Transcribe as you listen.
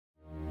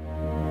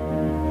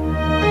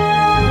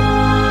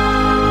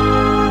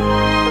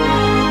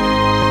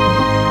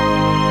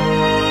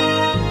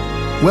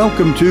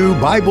Welcome to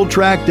Bible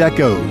Tract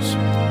Echoes.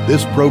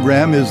 This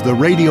program is the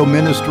radio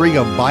ministry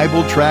of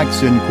Bible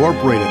Tracts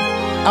Incorporated.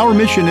 Our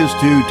mission is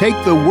to take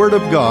the Word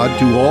of God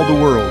to all the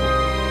world.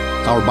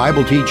 Our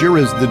Bible teacher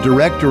is the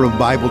director of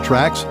Bible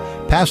Tracts,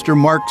 Pastor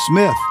Mark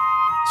Smith.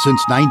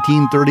 Since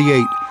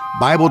 1938,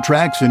 Bible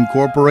Tracts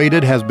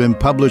Incorporated has been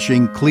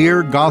publishing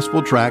clear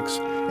gospel tracts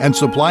and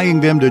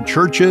supplying them to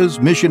churches,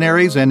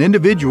 missionaries, and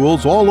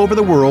individuals all over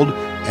the world,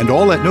 and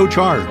all at no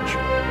charge.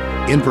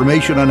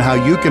 Information on how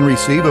you can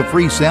receive a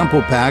free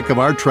sample pack of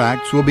our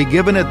tracts will be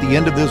given at the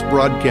end of this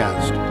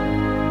broadcast.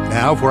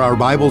 Now for our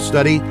Bible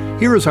study,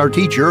 here is our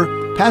teacher,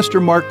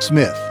 Pastor Mark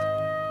Smith.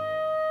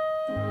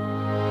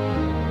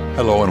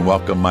 Hello and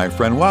welcome, my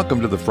friend.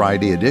 Welcome to the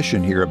Friday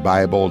edition here at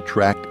Bible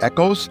Tract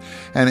Echoes.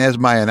 And as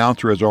my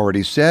announcer has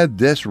already said,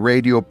 this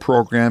radio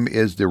program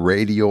is the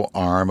radio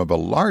arm of a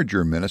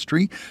larger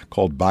ministry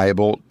called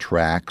Bible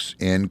Tracts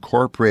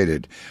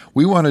Incorporated.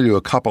 We want to do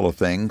a couple of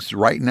things.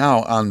 Right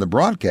now on the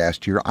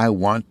broadcast here, I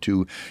want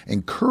to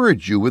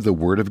encourage you with the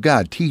Word of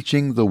God,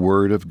 teaching the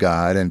Word of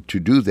God. And to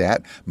do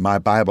that, my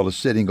Bible is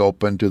sitting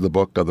open to the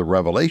book of the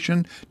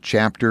Revelation,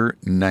 chapter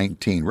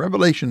 19.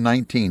 Revelation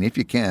 19, if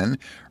you can,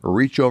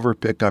 reach over,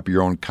 pick up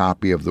your own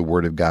copy of the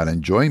Word of God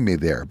and join me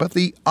there. But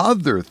the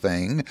other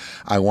thing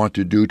I want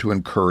to do to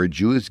encourage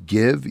you is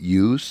give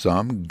you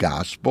some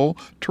gospel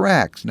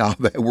tracts. Now,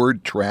 that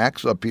word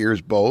tracts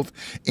appears both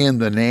in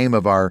the name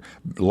of our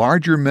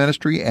larger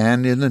ministry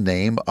and in the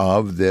name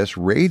of this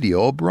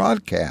radio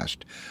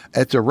broadcast.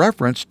 It's a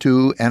reference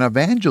to an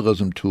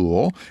evangelism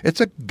tool.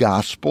 It's a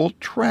gospel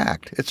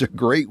tract. It's a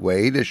great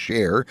way to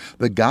share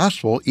the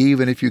gospel,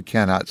 even if you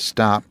cannot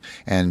stop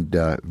and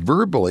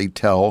verbally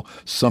tell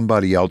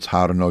somebody else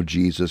how to know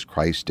Jesus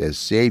Christ as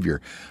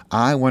Savior.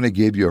 I want to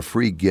give you a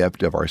free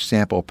gift of our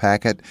sample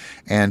packet,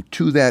 and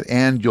to that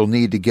end, you'll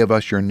need to give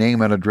us your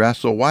name and address.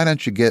 So why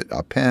don't you get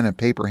a pen and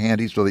paper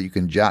handy so that you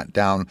can jot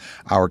down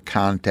our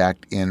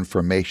contact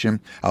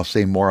information. I'll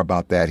say more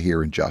about that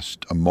here in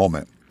just a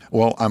moment.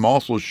 Well, I'm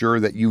also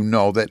sure that you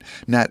know that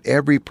not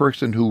every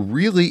person who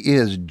really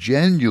is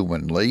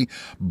genuinely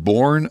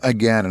born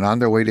again and on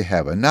their way to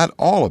heaven, not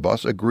all of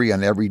us agree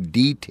on every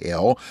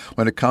detail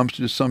when it comes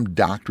to some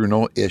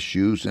doctrinal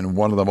issues, and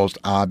one of the most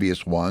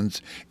obvious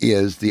ones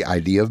is the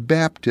idea of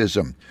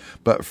baptism.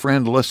 But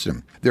friend,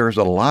 listen, there's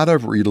a lot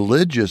of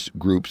religious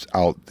groups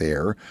out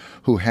there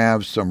who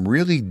have some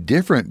really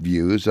different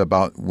views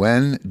about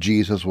when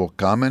Jesus will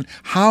come and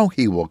how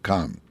he will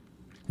come.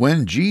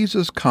 When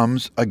Jesus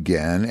comes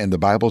again, and the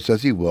Bible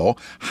says he will,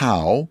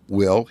 how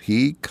will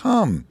he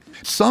come?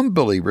 Some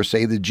believers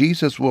say that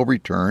Jesus will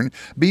return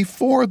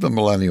before the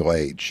millennial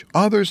age.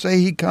 Others say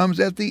he comes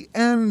at the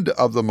end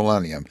of the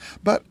millennium.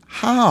 But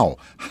how?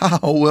 How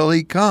will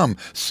he come?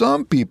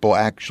 Some people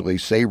actually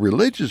say,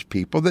 religious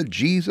people, that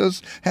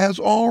Jesus has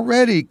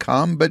already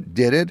come but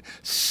did it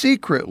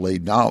secretly.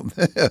 Now,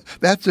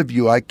 that's a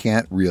view I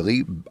can't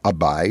really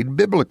abide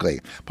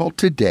biblically. Well,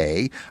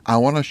 today I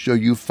want to show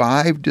you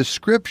 5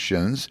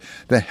 descriptions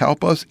that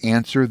help us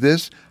answer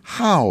this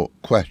how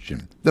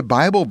question. The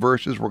Bible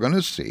verses we're going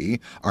to see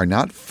are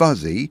not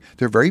fuzzy.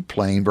 They're very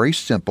plain, very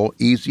simple,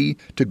 easy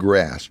to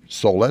grasp.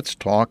 So let's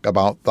talk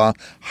about the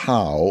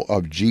how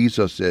of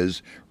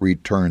Jesus'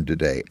 return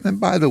today. And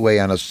by the way,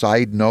 on a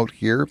side note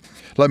here,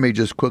 let me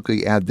just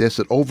quickly add this,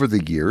 that over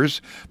the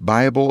years,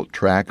 Bible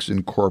Tracts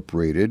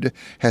Incorporated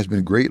has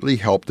been greatly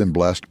helped and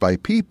blessed by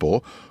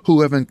people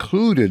who have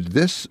included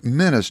this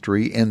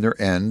ministry in their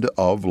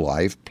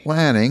end-of-life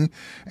planning,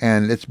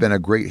 and it's been a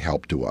great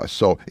help to us.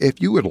 So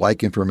if you would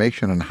like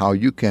information on how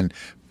you can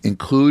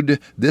include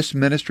this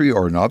ministry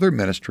or another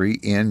ministry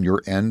in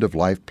your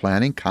end-of-life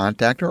planning,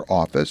 contact our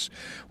office.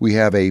 We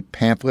have a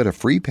pamphlet, a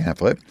free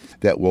pamphlet,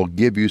 that will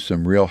give you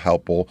some real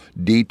helpful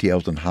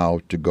details on how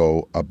to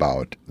go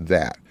about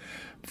that.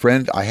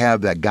 Friend, I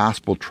have that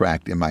gospel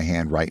tract in my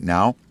hand right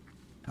now.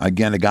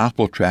 Again, a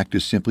gospel tract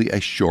is simply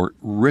a short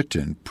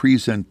written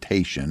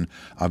presentation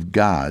of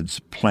God's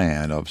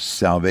plan of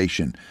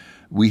salvation.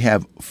 We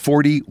have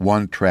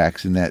 41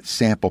 tracts in that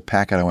sample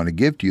packet I want to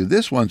give to you.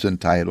 This one's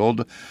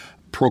entitled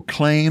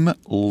Proclaim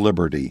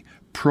Liberty.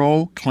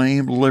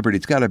 Proclaim Liberty.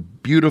 It's got a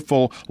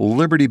beautiful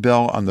Liberty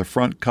Bell on the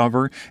front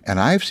cover, and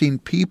I've seen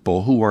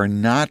people who are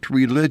not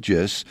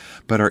religious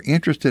but are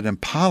interested in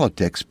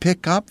politics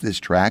pick up this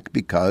tract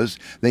because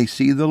they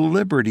see the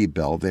Liberty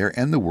Bell there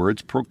and the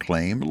words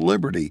Proclaim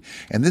Liberty.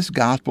 And this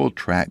gospel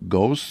tract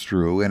goes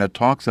through and it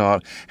talks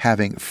about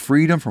having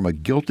freedom from a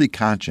guilty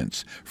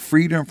conscience,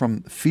 freedom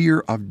from fear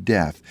of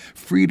death,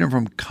 freedom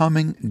from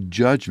coming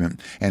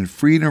judgment, and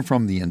freedom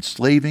from the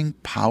enslaving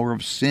power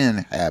of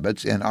sin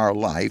habits in our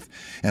life.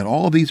 And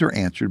all of these are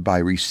answered by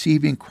receiving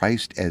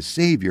Christ as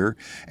Savior,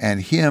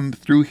 and Him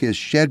through His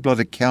shed blood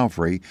at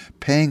Calvary,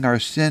 paying our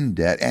sin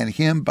debt, and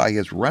Him by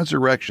His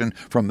resurrection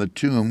from the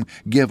tomb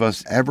give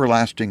us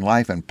everlasting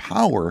life and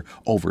power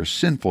over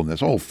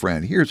sinfulness. Oh,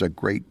 friend, here's a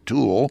great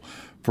tool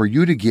for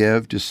you to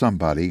give to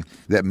somebody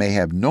that may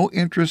have no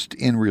interest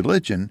in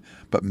religion,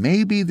 but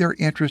maybe they're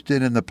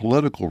interested in the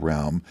political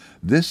realm.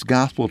 This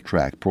gospel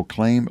tract,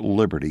 Proclaim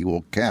Liberty,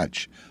 will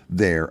catch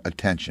their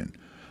attention.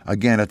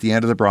 Again, at the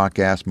end of the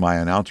broadcast, my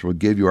announcer will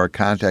give you our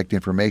contact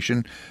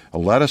information.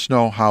 Let us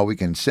know how we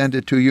can send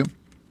it to you.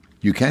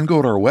 You can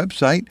go to our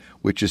website,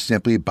 which is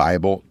simply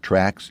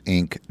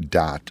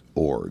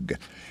BibleTractsInc.org.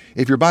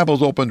 If your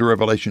Bible's open to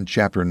Revelation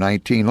chapter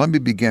 19, let me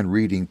begin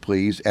reading,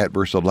 please, at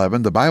verse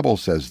 11. The Bible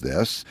says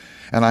this,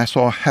 "And I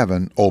saw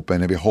heaven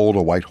open, and behold,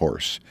 a white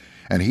horse.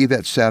 And he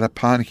that sat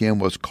upon him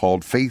was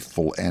called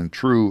Faithful and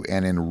True,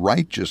 and in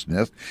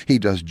righteousness he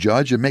does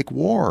judge and make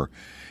war.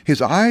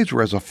 His eyes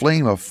were as a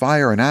flame of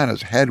fire, and on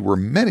his head were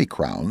many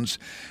crowns.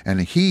 And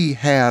he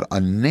had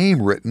a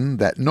name written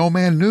that no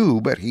man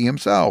knew but he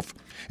himself.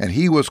 And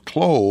he was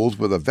clothed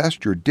with a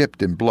vesture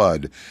dipped in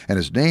blood, and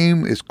his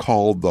name is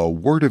called the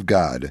Word of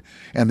God.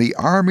 And the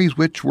armies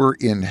which were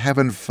in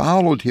heaven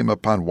followed him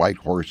upon white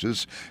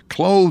horses,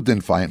 clothed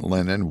in fine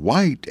linen,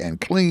 white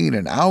and clean,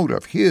 and out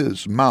of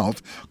his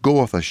mouth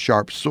goeth a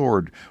sharp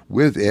sword.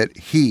 With it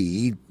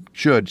he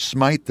should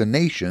smite the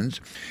nations,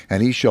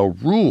 and he shall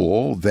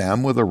rule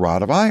them with a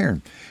rod of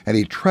iron. And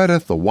he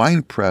treadeth the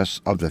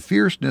winepress of the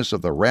fierceness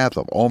of the wrath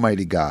of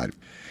Almighty God.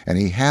 And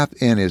he hath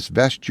in his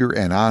vesture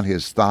and on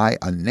his thigh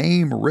a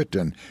name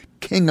written,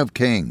 King of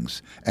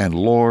Kings and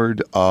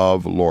Lord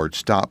of Lords."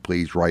 Stop,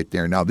 please, right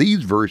there. Now,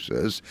 these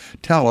verses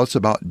tell us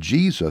about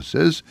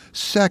Jesus'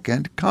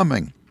 second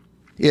coming.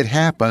 It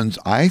happens,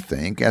 I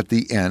think, at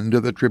the end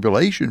of the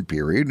tribulation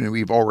period, and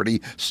we've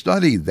already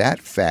studied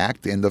that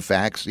fact, and the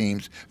fact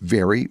seems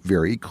very,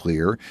 very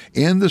clear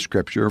in the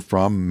Scripture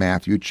from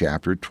Matthew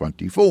chapter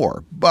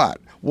 24. But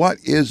what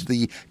is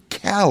the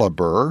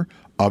caliber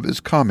of his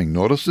coming?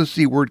 Notice the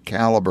C word,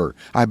 caliber.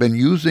 I've been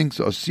using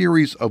a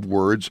series of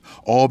words,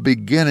 all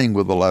beginning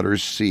with the letter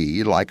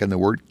C, like in the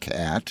word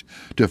cat,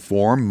 to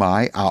form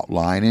my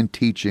outline in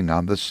teaching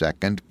on the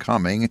second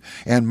coming,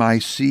 and my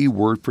C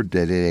word for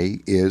today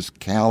is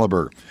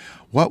caliber.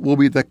 What will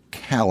be the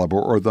caliber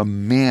or the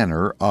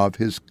manner of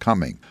his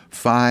coming?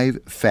 5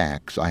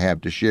 facts I have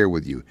to share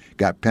with you.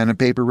 Got pen and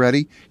paper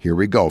ready? Here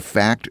we go.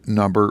 Fact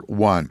number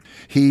 1.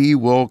 He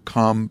will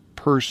come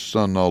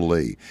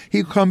personally.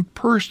 He'll come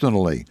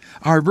personally.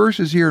 Our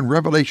verses here in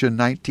Revelation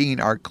 19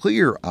 are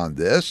clear on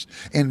this.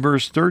 In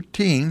verse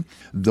 13,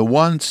 the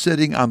one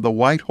sitting on the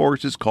white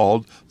horse is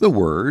called the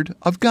Word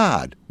of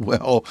God.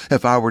 Well,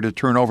 if I were to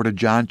turn over to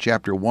John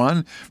chapter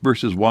 1,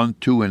 verses 1,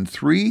 2, and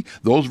 3,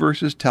 those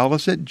verses tell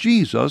us that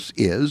Jesus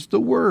is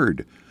the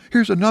Word.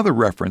 Here's another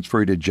reference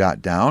for you to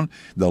jot down.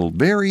 The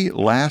very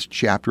last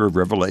chapter of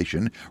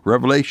Revelation,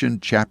 Revelation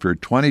chapter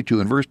 22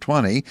 and verse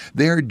 20,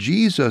 there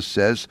Jesus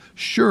says,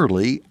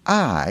 "Surely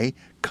I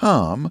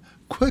come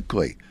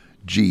quickly."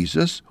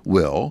 Jesus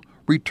will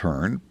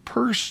return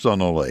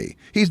personally.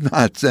 He's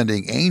not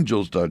sending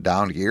angels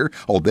down here.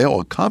 Oh,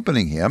 they'll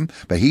accompany him,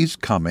 but he's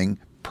coming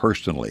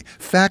personally.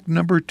 Fact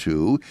number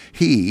 2,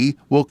 he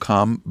will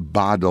come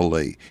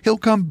bodily. He'll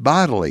come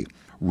bodily.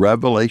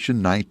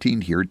 Revelation 19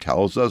 here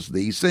tells us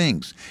these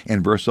things.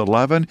 In verse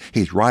 11,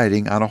 he's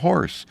riding on a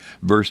horse.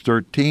 Verse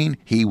 13,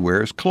 he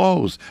wears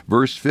clothes.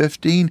 Verse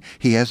 15,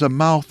 he has a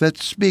mouth that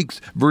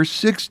speaks. Verse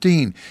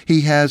 16,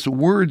 he has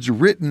words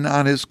written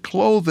on his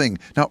clothing.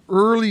 Now,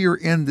 earlier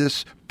in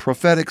this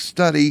prophetic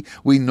study,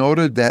 we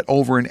noted that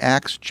over in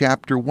Acts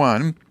chapter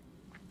 1,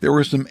 there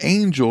were some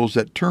angels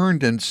that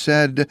turned and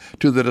said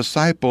to the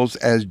disciples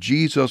as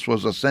Jesus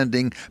was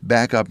ascending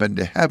back up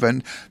into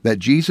heaven that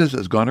Jesus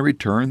is going to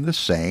return the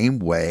same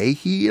way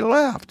he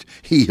left.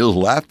 He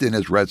left in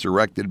his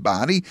resurrected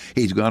body.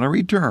 He's going to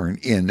return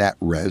in that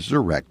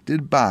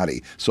resurrected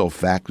body. So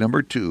fact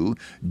number 2,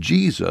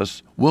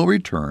 Jesus will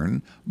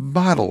return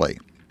bodily.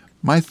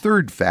 My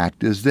third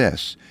fact is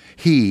this: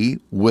 he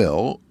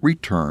will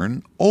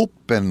return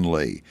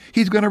openly.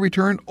 He's going to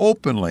return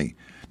openly.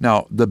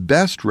 Now, the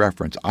best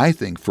reference, I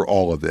think, for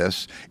all of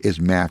this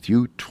is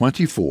Matthew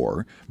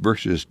 24,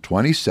 verses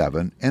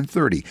 27 and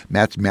 30.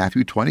 That's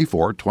Matthew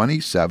 24,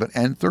 27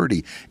 and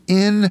 30.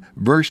 In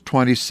verse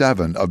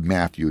 27 of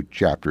Matthew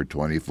chapter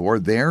 24,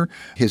 there,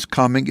 his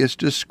coming is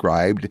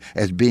described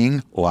as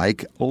being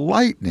like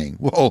lightning.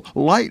 Well,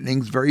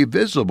 lightning's very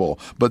visible.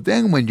 But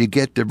then when you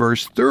get to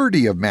verse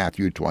 30 of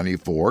Matthew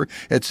 24,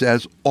 it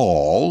says,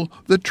 "All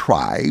the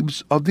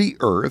tribes of the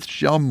earth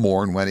shall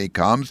mourn when he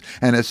comes."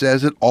 And it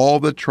says that all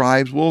the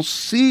tribes will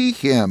see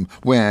him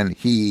when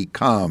he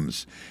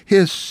comes.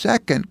 His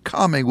second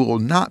coming will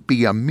not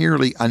be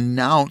merely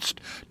announced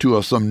to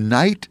some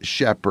night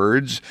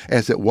shepherds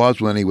as it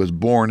was when he was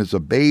born as a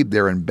babe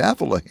there in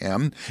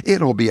Bethlehem.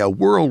 It'll be a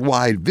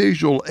worldwide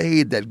visual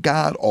aid that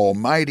God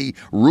Almighty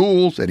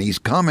rules and he's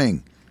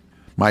coming.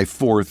 My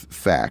fourth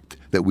fact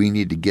that we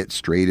need to get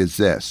straight is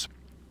this: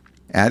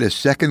 at his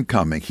second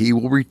coming, he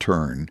will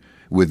return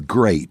with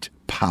great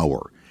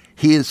power.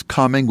 His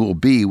coming will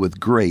be with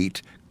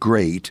great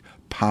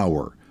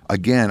power.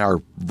 Again,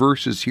 our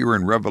verses here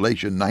in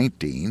Revelation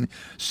 19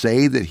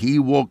 say that he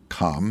will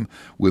come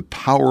with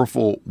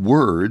powerful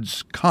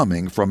words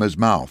coming from his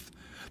mouth.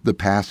 The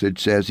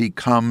passage says he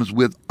comes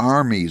with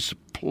armies,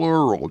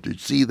 plural. Did you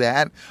see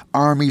that?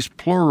 Armies,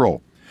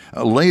 plural.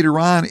 Later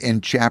on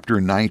in chapter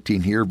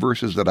 19 here,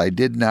 verses that I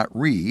did not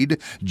read,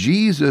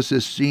 Jesus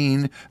is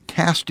seen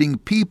casting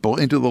people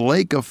into the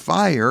lake of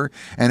fire,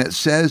 and it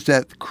says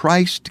that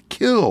Christ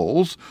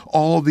kills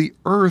all the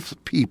earth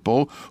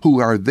people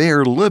who are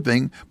there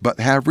living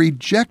but have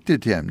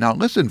rejected him. Now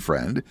listen,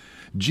 friend,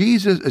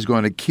 Jesus is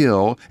going to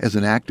kill as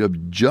an act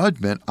of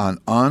judgment on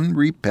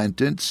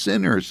unrepentant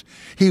sinners.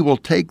 He will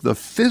take the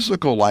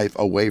physical life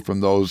away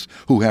from those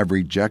who have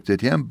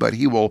rejected him, but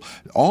he will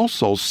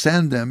also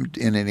send them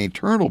in an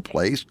eternal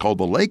place called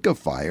the lake of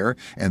fire,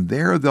 and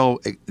there they'll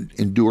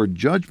endure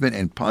judgment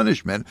and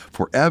punishment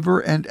forever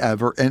and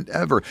ever and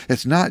ever.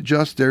 It's not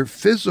just their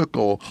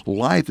physical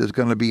life that's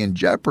going to be in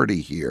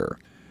jeopardy here.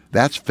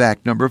 That's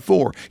fact number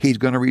 4. He's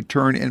going to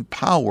return in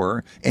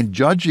power and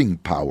judging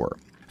power.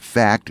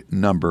 Fact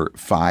number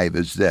 5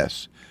 is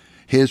this: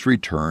 his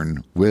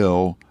return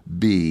will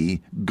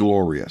be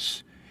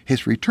glorious.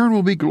 His return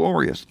will be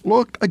glorious.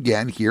 Look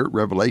again here at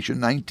Revelation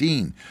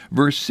 19.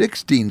 Verse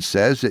 16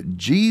 says that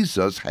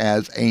Jesus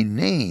has a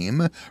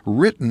name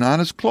written on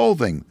his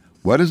clothing.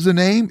 What is the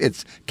name?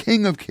 It's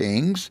King of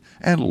Kings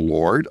and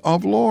Lord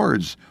of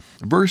Lords.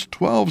 Verse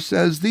 12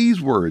 says these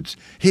words: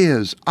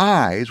 his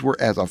eyes were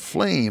as a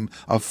flame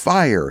of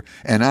fire,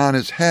 and on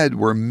his head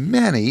were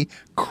many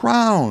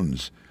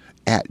crowns.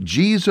 At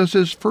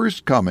Jesus'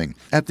 first coming,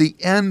 at the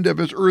end of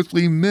his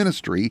earthly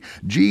ministry,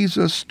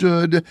 Jesus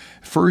stood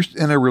first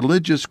in a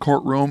religious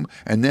courtroom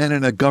and then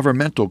in a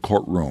governmental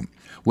courtroom.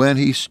 When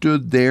he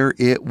stood there,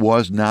 it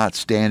was not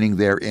standing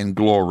there in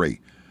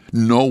glory.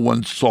 No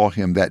one saw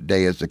him that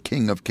day as the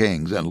King of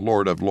Kings and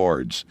Lord of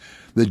Lords.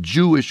 The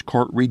Jewish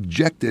court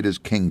rejected his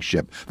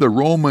kingship. The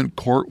Roman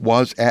court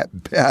was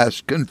at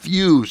best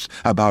confused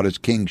about his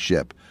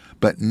kingship.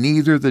 But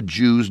neither the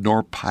Jews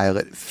nor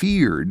Pilate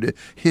feared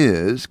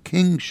his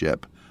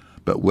kingship.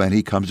 But when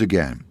he comes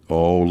again,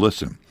 oh,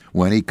 listen,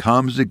 when he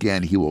comes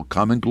again, he will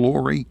come in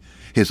glory.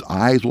 His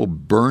eyes will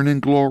burn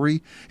in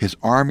glory. His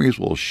armies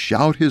will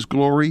shout his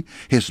glory.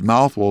 His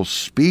mouth will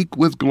speak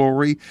with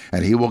glory,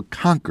 and he will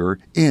conquer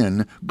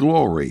in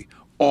glory.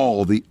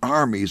 All the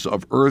armies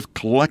of earth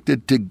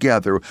collected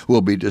together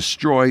will be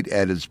destroyed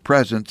at his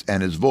presence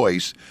and his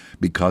voice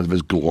because of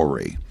his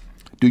glory.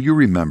 Do you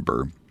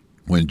remember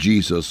when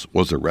Jesus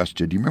was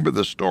arrested? Do you remember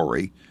the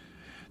story?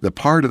 The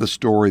part of the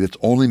story that's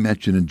only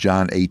mentioned in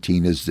John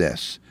 18 is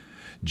this.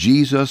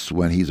 Jesus,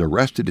 when he's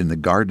arrested in the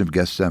Garden of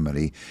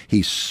Gethsemane,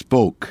 he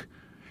spoke.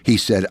 He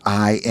said,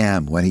 I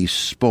am. When he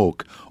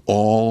spoke,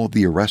 all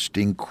the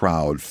arresting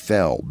crowd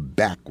fell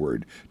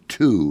backward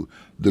to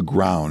the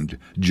ground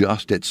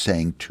just at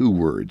saying 2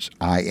 words,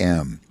 I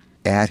am.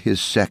 At his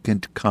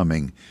second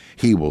coming,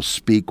 he will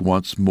speak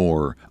once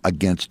more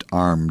against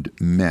armed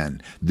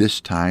men.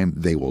 This time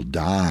they will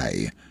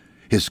die.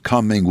 His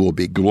coming will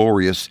be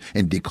glorious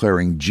in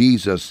declaring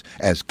Jesus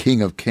as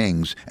King of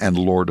Kings and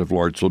Lord of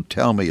Lords. So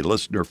tell me,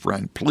 listener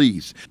friend,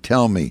 please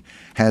tell me,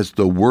 has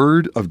the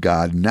Word of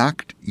God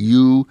knocked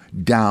you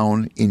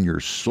down in your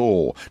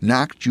soul,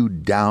 knocked you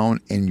down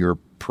in your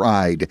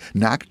pride,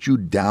 knocked you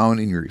down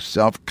in your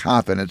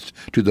self-confidence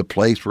to the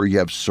place where you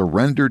have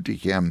surrendered to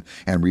him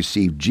and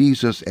received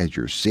Jesus as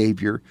your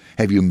Savior?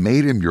 Have you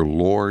made him your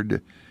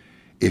Lord?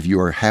 If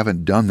you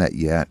haven't done that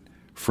yet,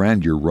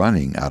 friend, you're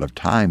running out of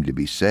time to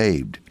be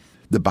saved.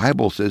 The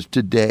Bible says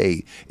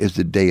today is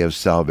the day of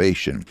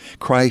salvation.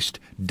 Christ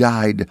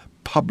died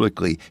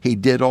publicly. He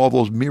did all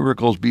those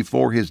miracles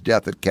before his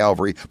death at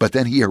Calvary, but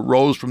then he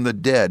arose from the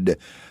dead.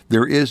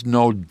 There is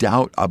no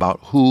doubt about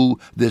who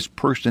this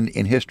person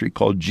in history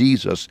called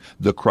Jesus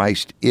the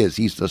Christ is.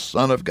 He's the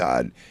Son of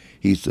God.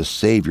 He's the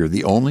Savior,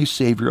 the only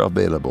Savior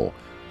available.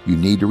 You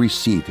need to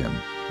receive him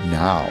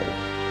now.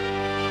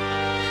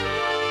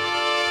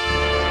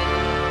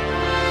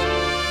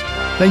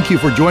 Thank you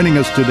for joining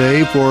us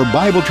today for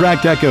Bible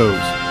Tract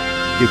Echoes.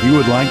 If you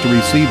would like to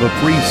receive a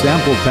free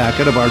sample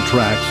packet of our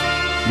tracts,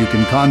 you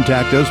can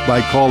contact us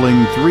by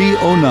calling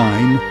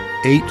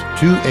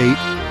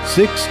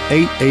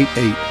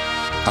 309-828-6888.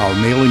 Our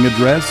mailing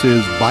address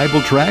is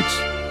Bible Tracts,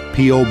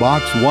 P.O.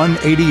 Box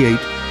 188,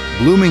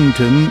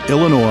 Bloomington,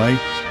 Illinois,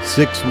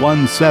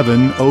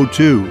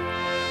 61702.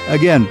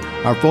 Again,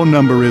 our phone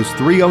number is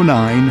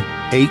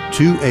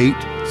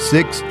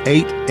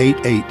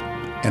 309-828-6888.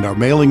 And our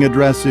mailing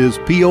address is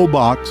P.O.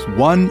 Box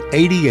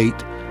 188,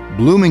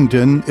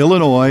 Bloomington,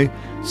 Illinois,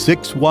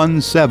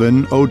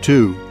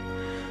 61702.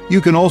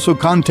 You can also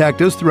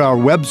contact us through our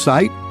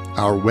website.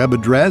 Our web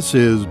address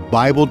is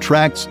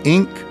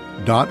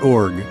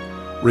BibleTractsInc.org.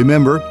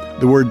 Remember,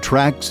 the word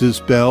tracts is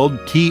spelled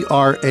Tracts.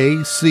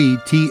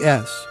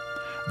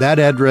 That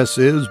address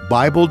is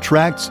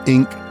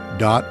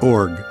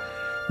BibleTractsInc.org.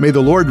 May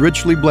the Lord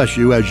richly bless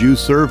you as you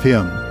serve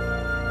him.